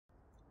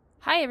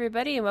Hi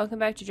everybody and welcome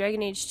back to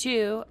Dragon Age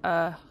 2.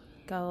 Got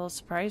a little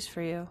surprise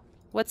for you.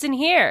 What's in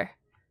here?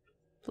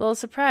 A little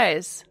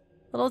surprise.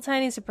 Little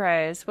tiny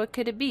surprise. What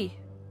could it be?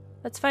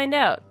 Let's find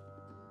out.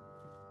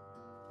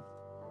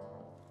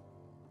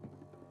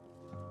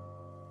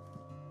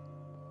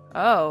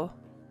 Oh.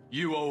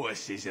 You owe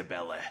us,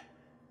 Isabella.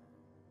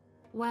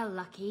 Well,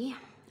 Lucky,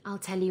 I'll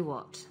tell you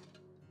what.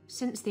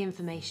 Since the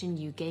information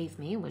you gave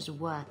me was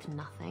worth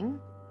nothing,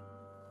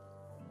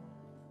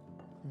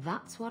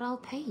 that's what I'll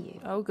pay you.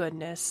 Oh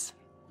goodness.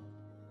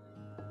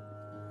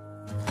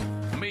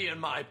 Me and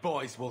my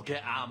boys will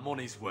get our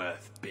money's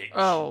worth, bitch.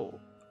 Oh.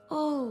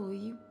 Oh,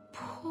 you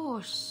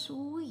poor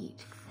sweet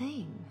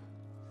thing.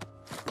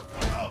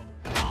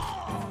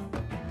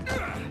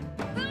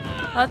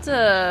 Lots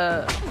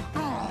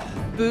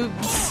of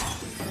boobs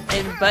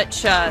and butt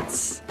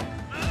shots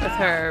with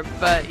her,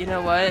 but you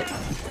know what?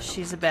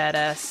 She's a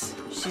badass.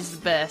 She's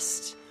the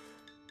best.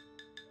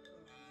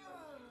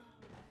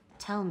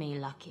 Tell me,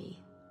 Lucky,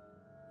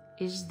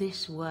 is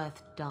this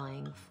worth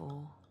dying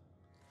for?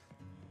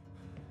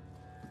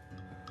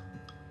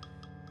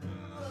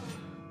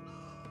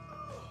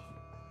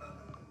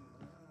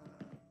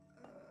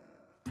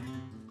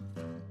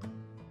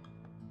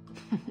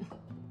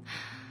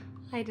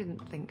 I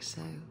didn't think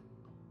so.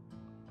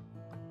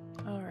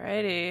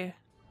 Alrighty.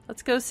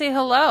 Let's go say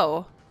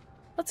hello.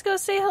 Let's go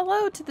say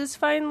hello to this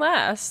fine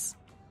lass.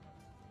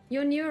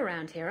 You're new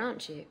around here,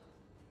 aren't you?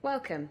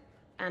 Welcome,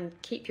 and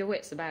keep your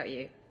wits about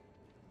you.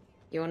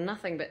 You're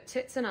nothing but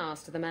tits and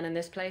arse to the men in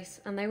this place,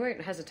 and they won't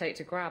hesitate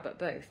to grab at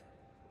both.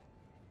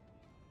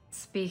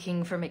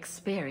 Speaking from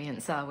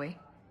experience, are we?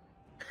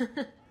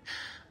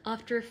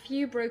 After a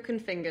few broken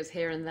fingers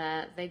here and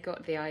there, they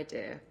got the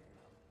idea.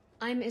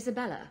 I'm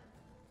Isabella.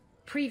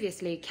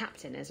 Previously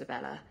Captain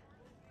Isabella.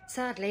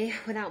 Sadly,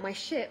 without my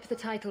ship, the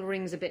title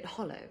rings a bit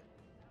hollow.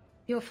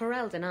 You're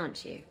Ferelden,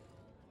 aren't you?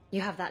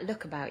 You have that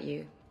look about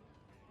you.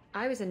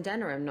 I was in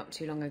Denerim not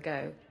too long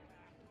ago.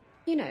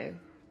 You know,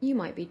 you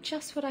might be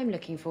just what I'm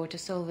looking for to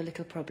solve a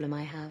little problem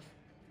I have.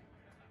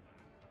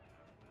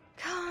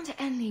 Can't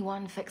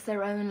anyone fix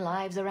their own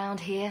lives around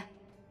here?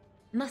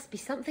 Must be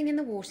something in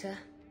the water.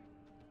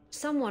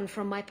 Someone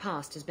from my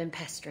past has been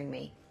pestering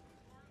me.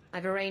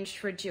 I've arranged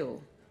for a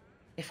duel.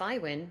 If I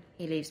win,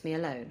 he leaves me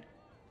alone.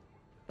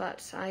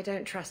 But I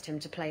don't trust him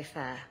to play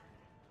fair.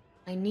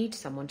 I need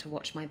someone to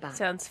watch my back.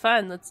 Sounds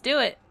fun. Let's do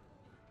it.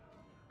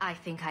 I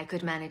think I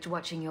could manage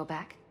watching your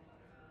back.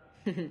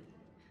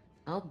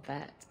 I'll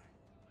bet.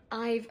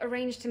 I've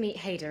arranged to meet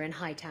Hader in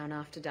Hightown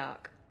after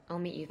dark. I'll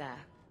meet you there.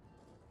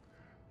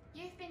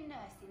 You've been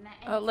nursing that.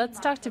 Oh, let's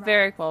talk to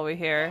Varric while we're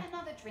here.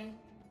 Another drink.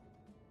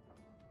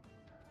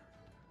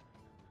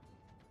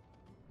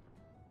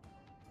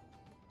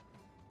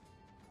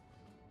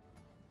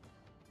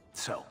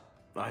 So,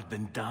 I've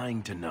been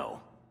dying to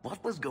know.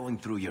 What was going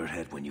through your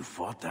head when you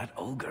fought that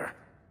ogre?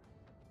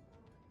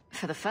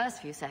 For the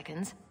first few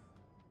seconds.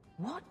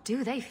 What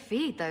do they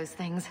feed those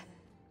things?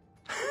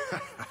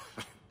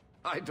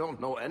 I don't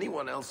know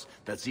anyone else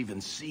that's even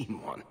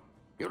seen one.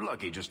 You're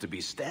lucky just to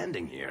be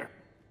standing here.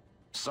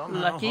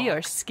 Somehow, Lucky or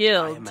Hawk,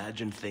 skilled? I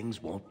imagine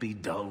things won't be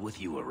dull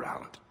with you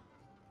around.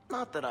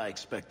 Not that I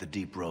expect the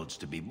deep roads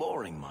to be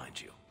boring, mind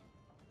you.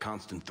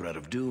 Constant threat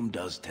of doom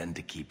does tend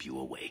to keep you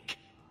awake.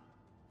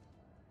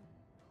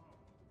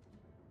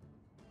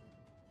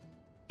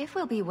 If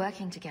we'll be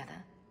working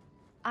together,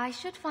 I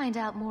should find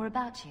out more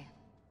about you.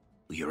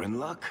 You're in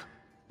luck.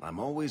 I'm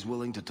always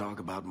willing to talk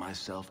about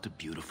myself to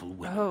beautiful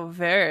women. Oh,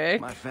 Varric.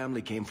 My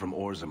family came from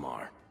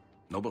Orzammar,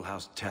 noble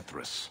house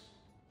Tethras,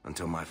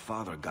 until my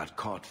father got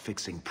caught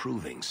fixing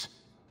provings.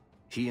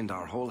 He and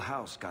our whole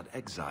house got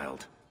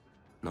exiled.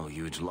 No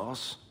huge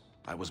loss.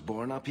 I was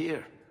born up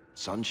here.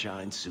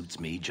 Sunshine suits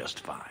me just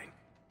fine.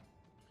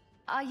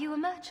 Are you a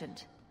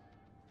merchant?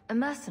 A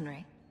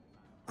mercenary?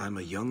 I'm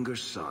a younger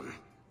son.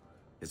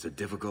 It's a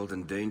difficult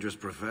and dangerous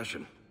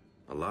profession.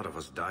 A lot of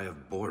us die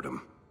of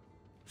boredom.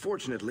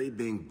 Fortunately,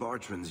 being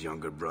Bartrand's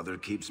younger brother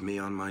keeps me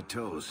on my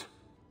toes.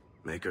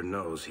 Maker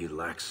knows he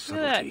lacks Look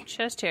at subtlety. that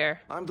chest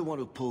hair. I'm the one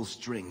who pulls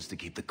strings to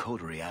keep the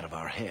coterie out of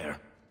our hair.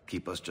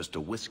 Keep us just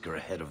a whisker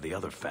ahead of the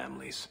other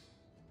families.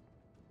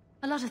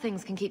 A lot of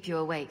things can keep you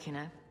awake, you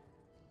know.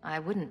 I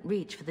wouldn't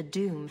reach for the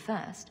doom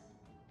first.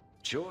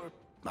 Sure,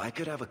 I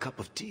could have a cup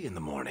of tea in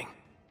the morning,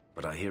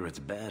 but I hear it's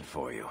bad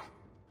for you.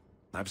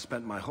 I've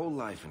spent my whole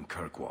life in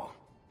Kirkwall.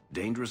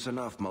 Dangerous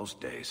enough most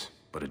days,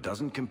 but it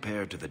doesn't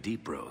compare to the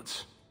deep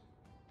roads.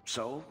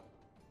 So,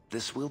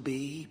 this will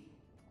be,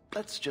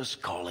 let's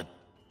just call it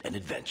an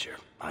adventure,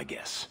 I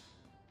guess.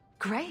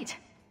 Great.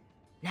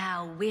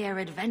 Now we're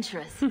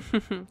adventurous.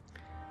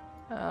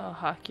 Oh,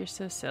 Hawk, you're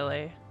so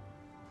silly.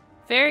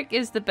 Varric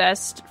is the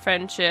best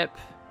friendship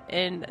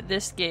in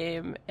this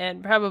game,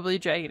 and probably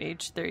Dragon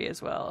Age 3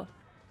 as well.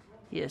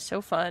 He is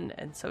so fun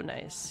and so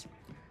nice.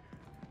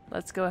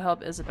 Let's go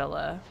help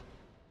Isabella.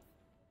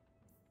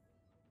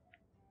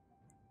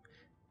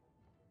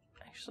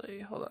 Actually,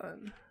 hold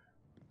on.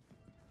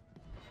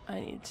 I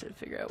need to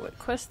figure out what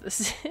quest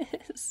this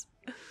is.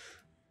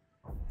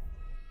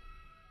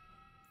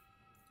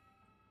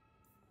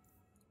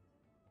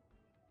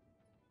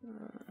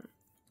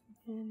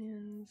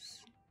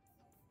 Companions.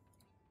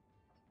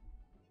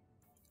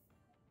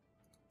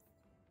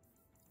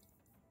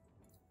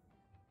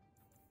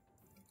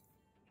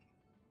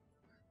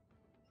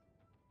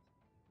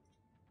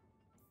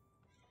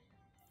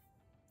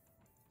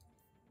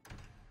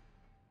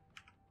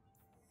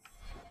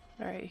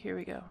 Alright, here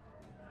we go. I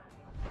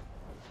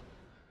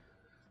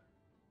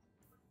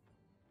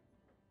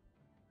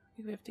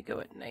think we have to go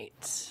at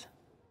night.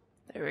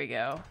 There we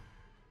go.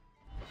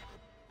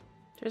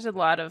 There's a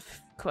lot of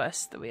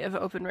quests that we have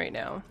open right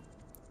now.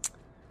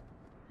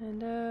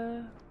 And,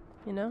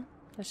 you know,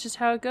 that's just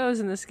how it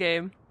goes in this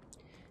game.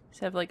 You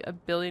just have like a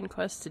billion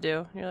quests to do.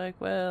 And you're like,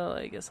 well,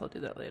 I guess I'll do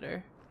that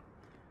later.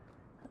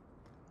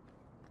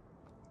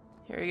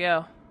 Here we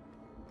go.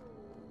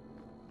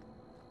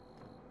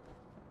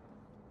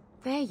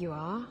 There you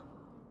are.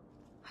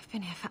 I've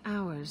been here for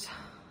hours.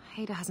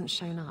 Hader hasn't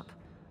shown up.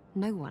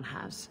 No one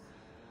has.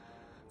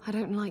 I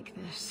don't like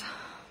this.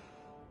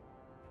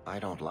 I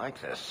don't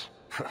like this.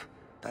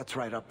 That's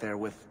right up there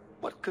with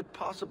what could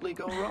possibly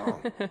go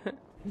wrong.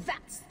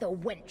 That's the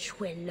wench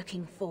we're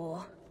looking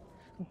for.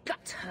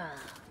 Gut her.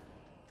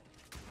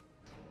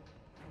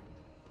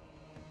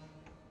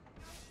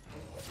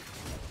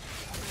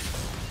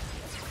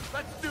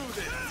 Let's do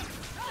this!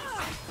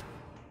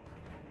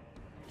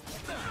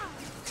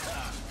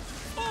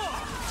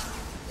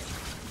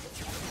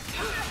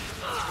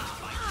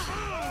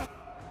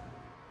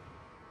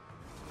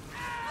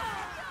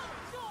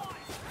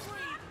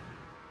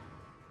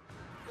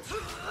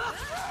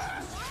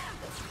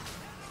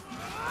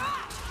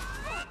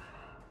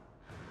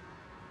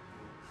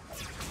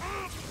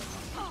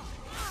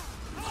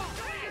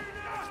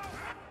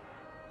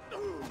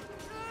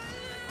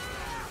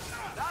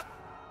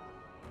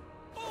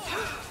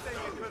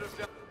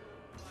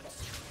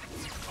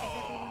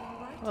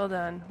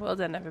 Well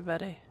done,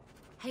 everybody.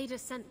 Hader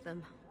sent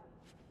them.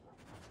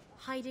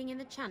 Hiding in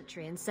the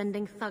Chantry and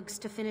sending thugs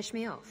to finish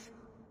me off.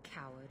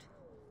 Coward.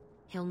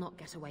 He'll not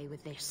get away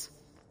with this.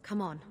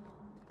 Come on.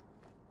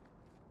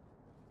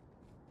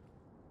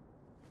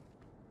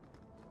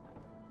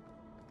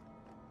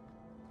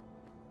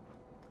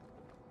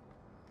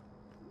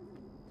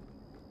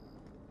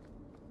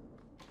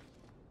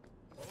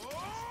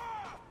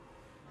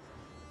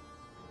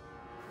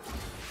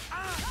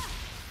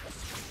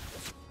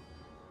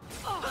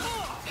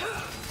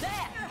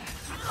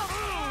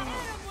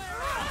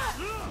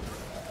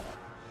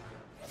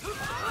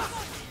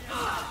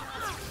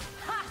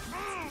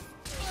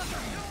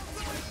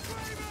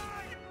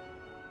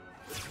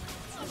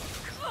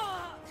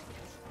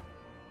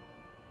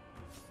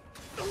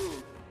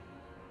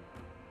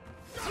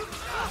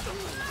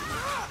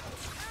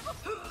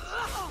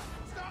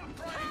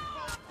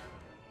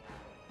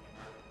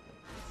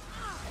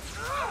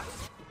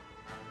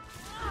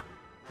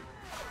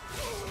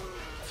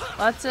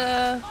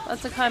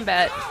 Lots of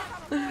combat.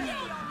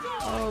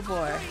 Oh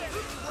boy.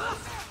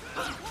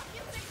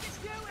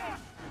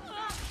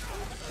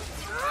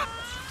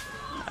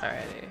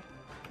 Alrighty.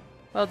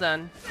 Well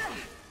done.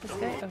 This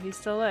guy? Oh, he's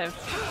still alive.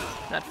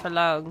 Not for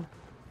long.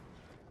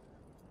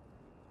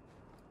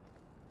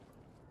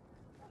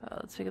 Oh,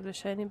 let's pick up the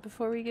shiny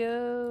before we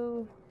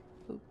go.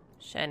 Ooh,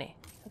 shiny.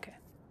 Okay.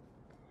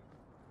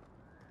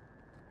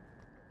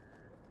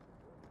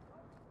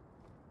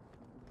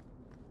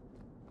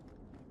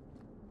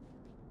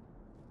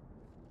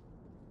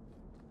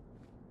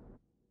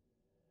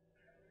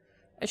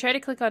 I tried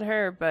to click on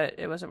her, but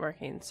it wasn't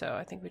working, so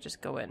I think we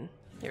just go in.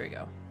 Here we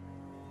go.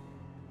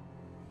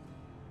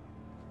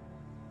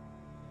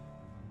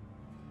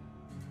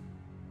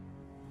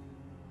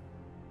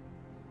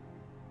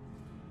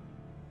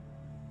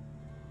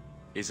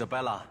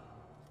 Isabella,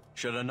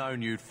 should have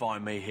known you'd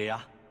find me here.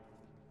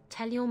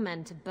 Tell your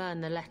men to burn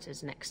the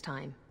letters next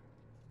time.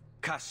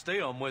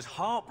 Castillon was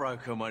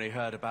heartbroken when he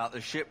heard about the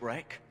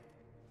shipwreck.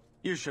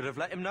 You should have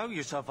let him know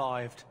you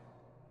survived.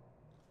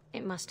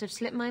 It must have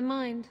slipped my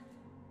mind.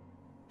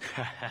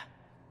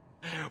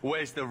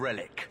 Where's the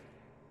relic?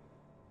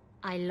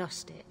 I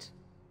lost it.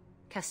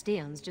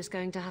 Castillon's just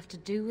going to have to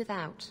do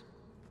without.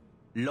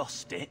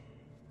 Lost it?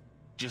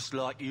 Just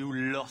like you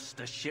lost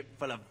a ship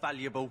full of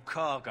valuable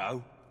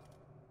cargo?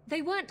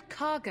 They weren't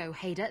cargo,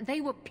 Hader. They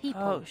were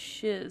people. Oh,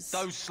 shiz.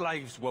 Those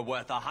slaves were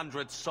worth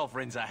 100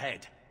 sovereigns a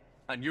head,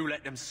 and you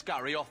let them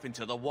scurry off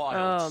into the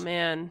wilds. Oh,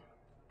 man.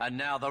 And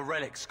now the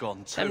relic's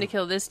gone too. Time to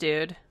kill this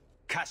dude.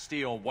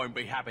 Castillon won't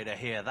be happy to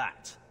hear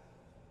that.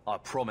 I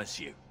promise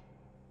you.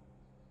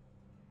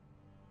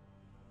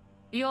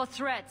 Your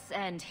threats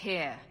end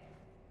here.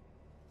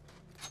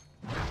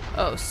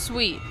 Oh,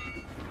 sweet.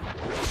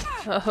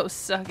 Oh,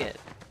 suck it.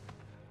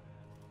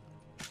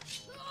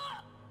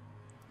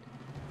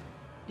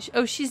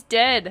 Oh, she's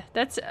dead.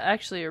 That's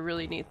actually a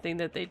really neat thing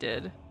that they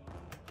did.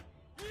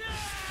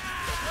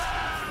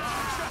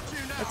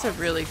 That's a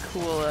really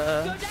cool,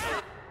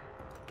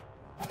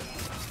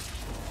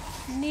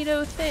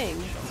 neato thing.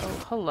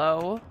 Oh,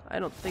 hello. I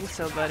don't think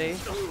so, buddy.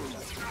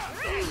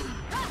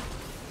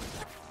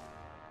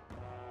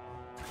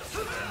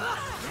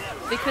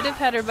 They could have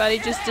had her body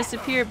just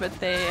disappear, but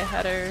they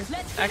had her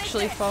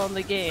actually fall in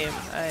the game.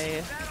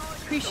 I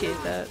appreciate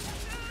that.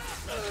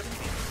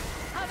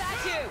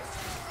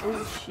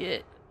 Oh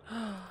shit.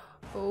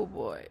 Oh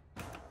boy.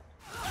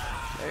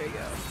 There you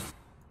go.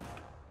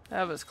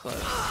 That was close.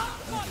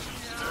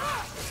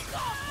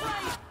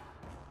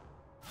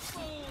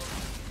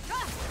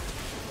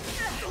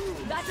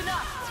 That's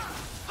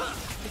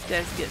enough. This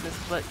guy's getting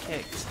his butt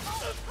kicked.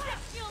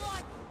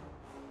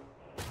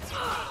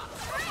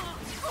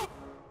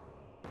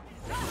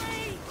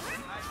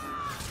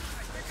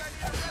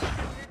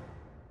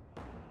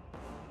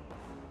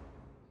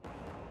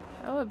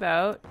 How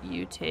about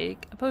you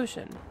take a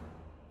potion?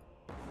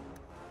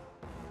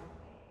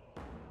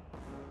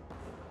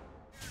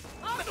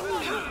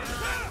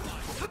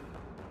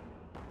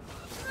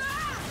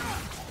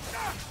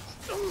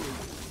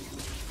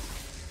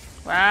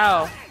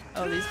 Wow.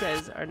 Oh, these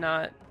guys are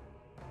not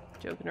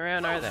joking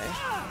around, are they?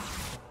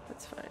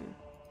 That's fine.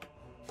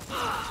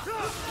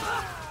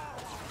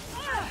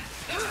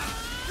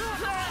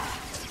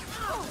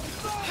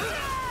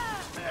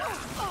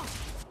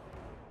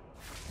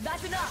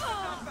 That's enough.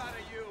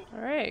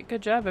 Alright,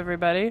 good job,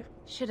 everybody.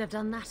 Should have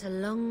done that a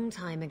long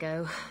time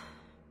ago.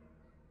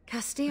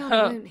 Castillon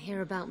Oh. won't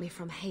hear about me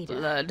from Hader,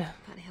 Blood.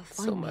 but he'll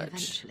So find me much.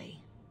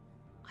 eventually.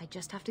 I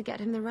just have to get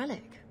him the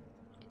relic.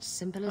 It's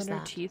simple as On her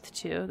that. teeth,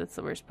 too. That's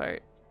the worst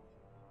part.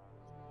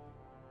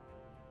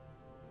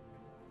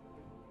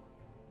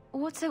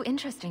 What's so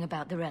interesting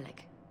about the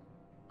relic?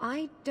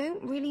 I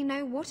don't really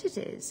know what it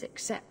is,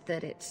 except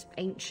that it's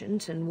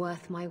ancient and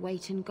worth my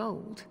weight in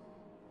gold.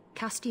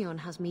 Castillon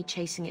has me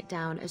chasing it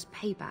down as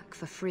payback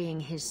for freeing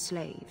his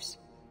slaves.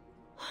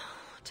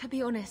 To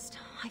be honest,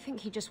 I think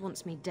he just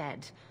wants me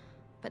dead,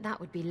 but that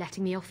would be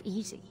letting me off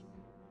easy.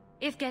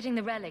 If getting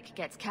the relic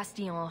gets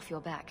Castillon off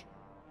your back,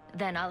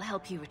 then I'll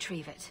help you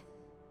retrieve it.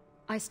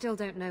 I still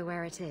don't know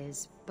where it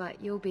is,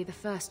 but you'll be the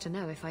first to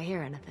know if I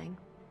hear anything.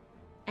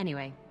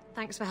 Anyway,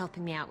 thanks for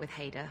helping me out with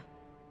Hader.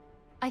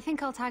 I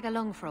think I'll tag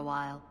along for a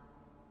while.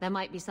 There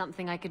might be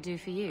something I could do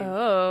for you.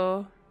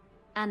 Oh.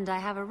 And I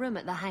have a room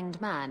at the Hanged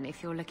Man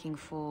if you're looking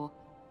for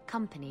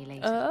company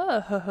later.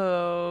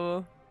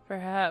 Oh.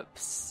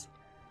 Perhaps.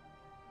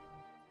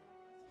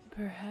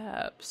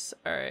 Perhaps.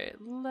 Alright,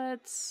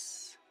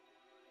 let's...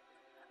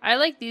 I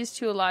like these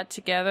two a lot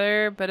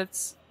together, but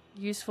it's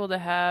useful to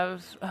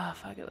have... Oh,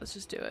 fuck it, let's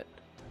just do it.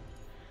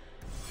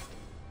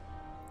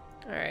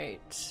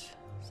 Alright.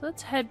 So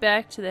let's head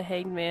back to the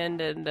Hangman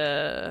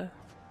and,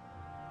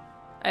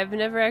 I've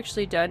never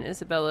actually done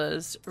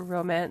Isabella's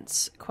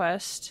romance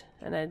quest,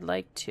 and I'd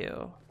like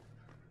to.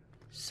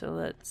 So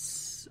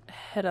let's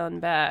head on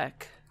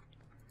back.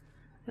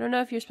 I don't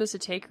know if you're supposed to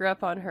take her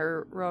up on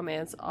her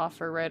romance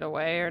offer right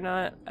away or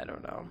not. I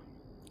don't know.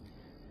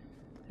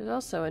 There's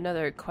also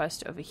another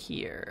quest over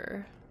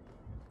here.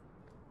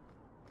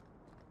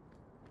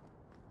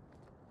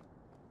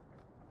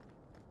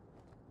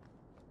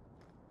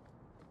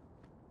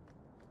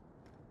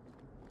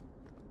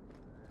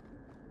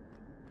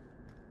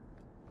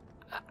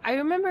 I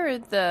remember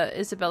the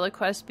Isabella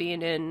quest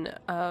being in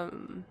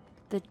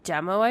the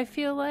demo, I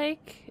feel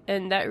like,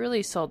 and that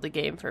really sold the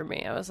game for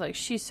me. I was like,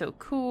 she's so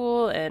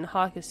cool, and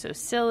Hawke is so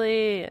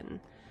silly,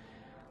 and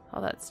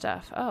all that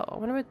stuff. Oh, I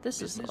wonder what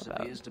this is all Business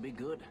about. appears to be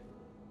good.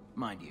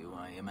 Mind you,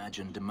 I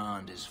imagine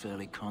demand is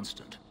fairly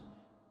constant.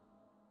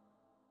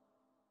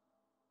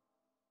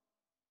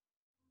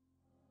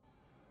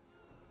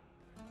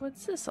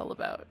 What's this all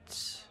about?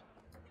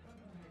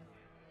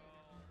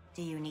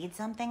 Do you need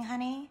something,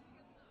 honey?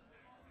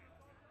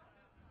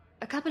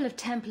 A couple of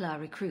Templar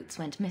recruits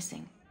went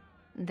missing.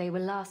 They were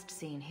last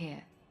seen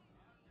here.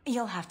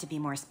 You'll have to be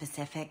more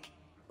specific.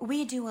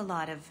 We do a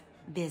lot of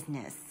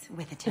business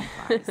with the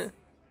Templars.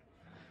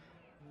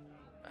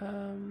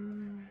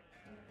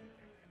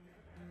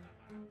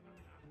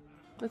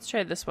 Let's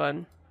try this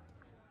one.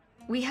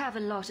 We have a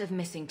lot of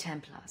missing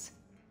Templars.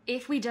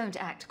 If we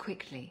don't act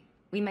quickly,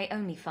 we may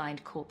only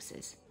find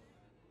corpses.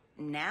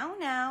 Now,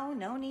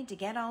 no need to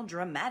get all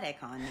dramatic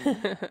on me.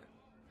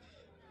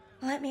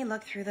 Let me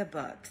look through the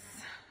books.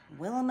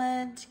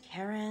 Wilmot,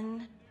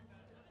 Karen...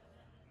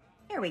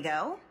 Here we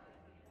go.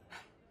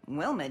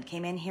 Wilmot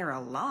came in here a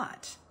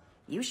lot.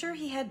 You sure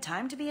he had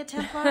time to be a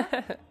Templar?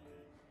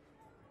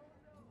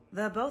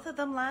 The both of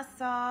them last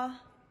saw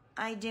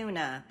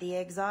Iduna, the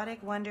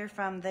exotic wonder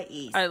from the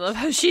east. I love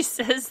how she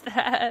says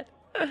that.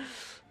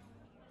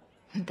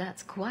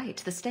 That's quite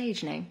the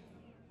stage name.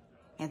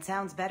 It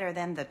sounds better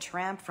than the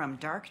tramp from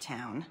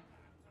Darktown.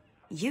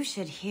 You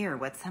should hear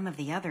what some of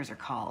the others are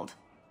called.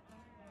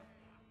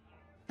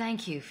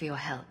 Thank you for your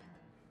help.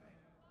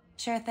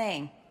 Sure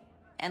thing.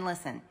 And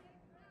listen,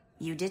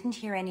 you didn't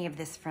hear any of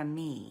this from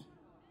me.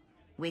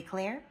 We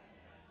clear?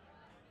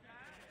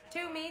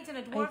 2 meads and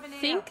a I dwarven ale.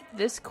 think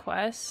this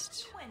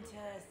quest,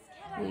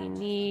 we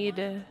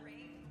need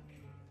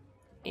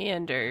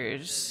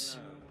Anders.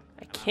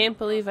 I can't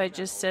believe I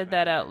just said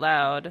that out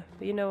loud.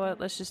 But you know what?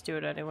 Let's just do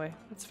it anyway.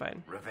 It's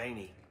fine.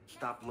 Ravani,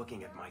 stop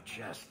looking at my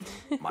chest.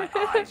 My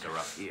eyes are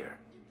up here.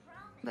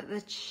 But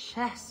the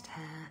chest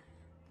hair...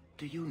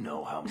 Do you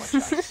know how much I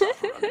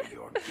suffer under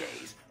your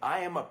gaze?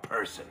 I am a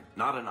person,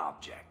 not an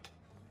object.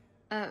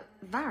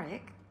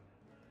 Varric?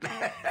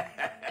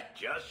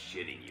 Just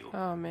shitting you.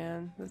 Oh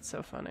man, that's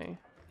so funny.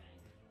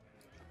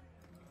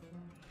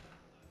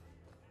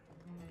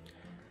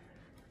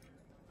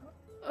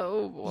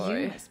 Oh boy.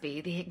 You must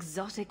be the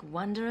exotic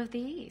wonder of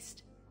the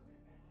East.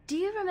 Do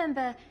you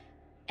remember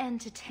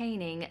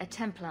entertaining a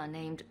Templar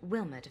named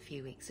Wilmot a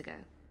few weeks ago?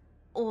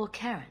 Or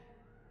Karen?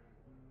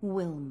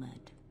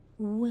 Wilmot.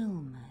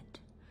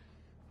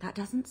 That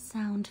doesn't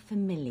sound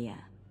familiar.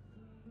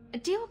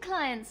 Do your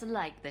clients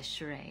like this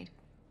charade?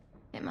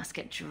 It must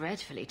get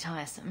dreadfully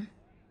tiresome.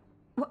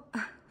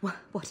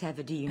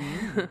 Whatever do you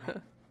mean?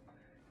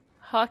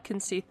 Hawk can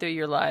see through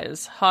your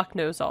lies. Hawk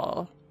knows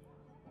all.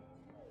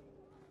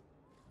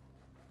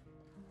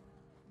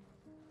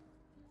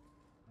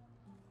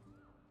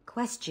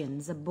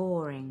 Questions are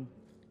boring.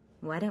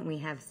 Why don't we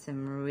have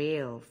some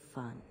real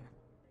fun?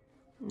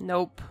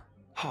 Nope.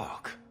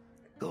 Hawk,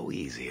 go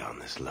easy on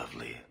this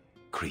lovely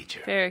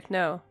creature. Varric,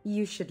 no.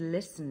 You should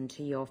listen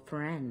to your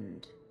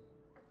friend.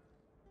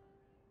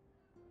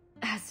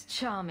 As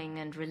charming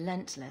and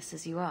relentless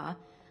as you are,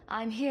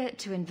 I'm here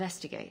to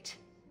investigate.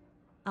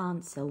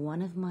 Answer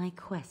one of my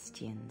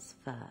questions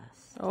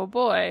first. Oh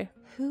boy.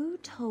 Who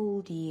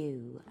told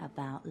you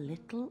about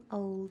little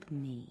old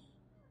me?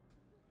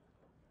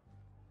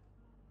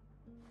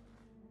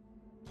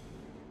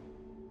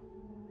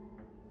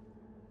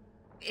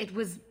 It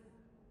was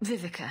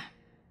Vivica.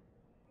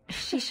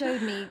 She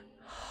showed me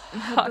her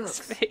Hawk's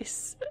books.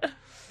 face.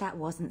 That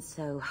wasn't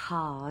so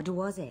hard,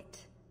 was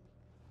it?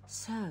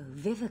 So,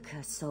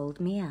 Vivica sold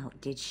me out,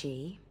 did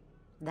she?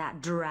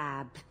 That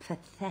drab,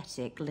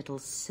 pathetic little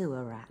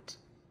sewer rat.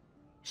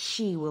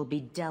 She will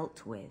be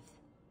dealt with.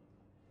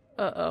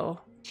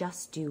 Uh-oh.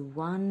 Just do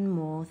one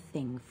more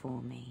thing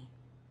for me.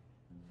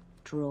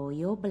 Draw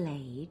your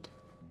blade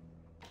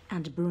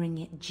and bring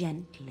it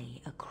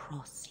gently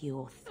across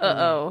your throat.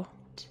 Uh-oh.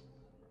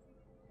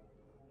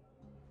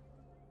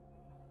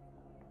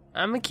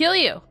 I'm gonna kill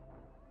you.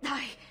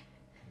 I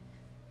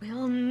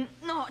will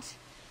not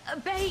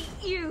obey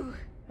you.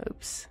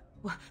 Oops.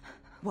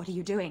 What are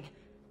you doing?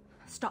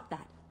 Stop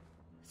that.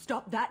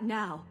 Stop that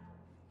now.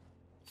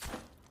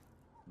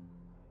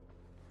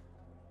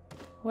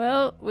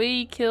 Well,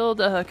 we killed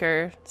a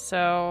hooker,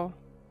 so...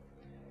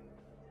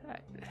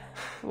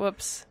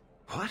 Whoops.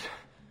 What?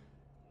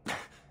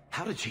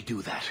 How did she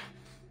do that?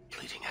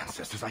 Bleeding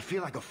ancestors, I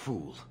feel like a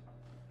fool.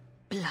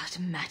 Blood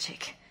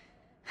magic.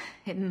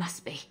 It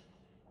must be.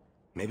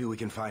 Maybe we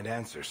can find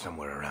answers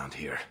somewhere around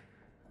here.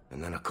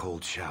 And then a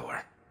cold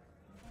shower.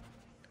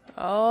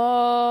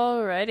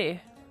 Alrighty.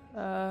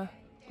 Well,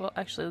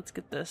 actually, let's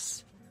get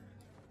this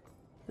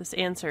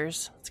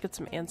answers. Let's get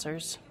some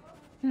answers.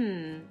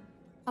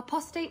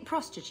 Apostate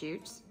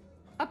prostitutes?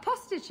 A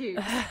prostitute?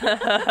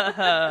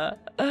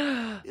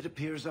 It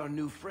appears our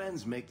new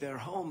friends make their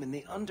home in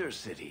the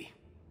Undercity.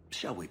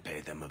 Shall we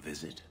pay them a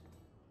visit?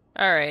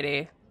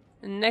 Alrighty.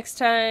 Next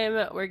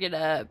time, we're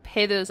gonna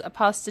pay those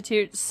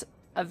prostitutes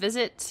a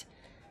visit,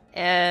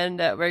 and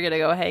we're gonna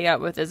go hang out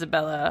with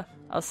Isabella.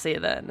 I'll see you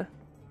then.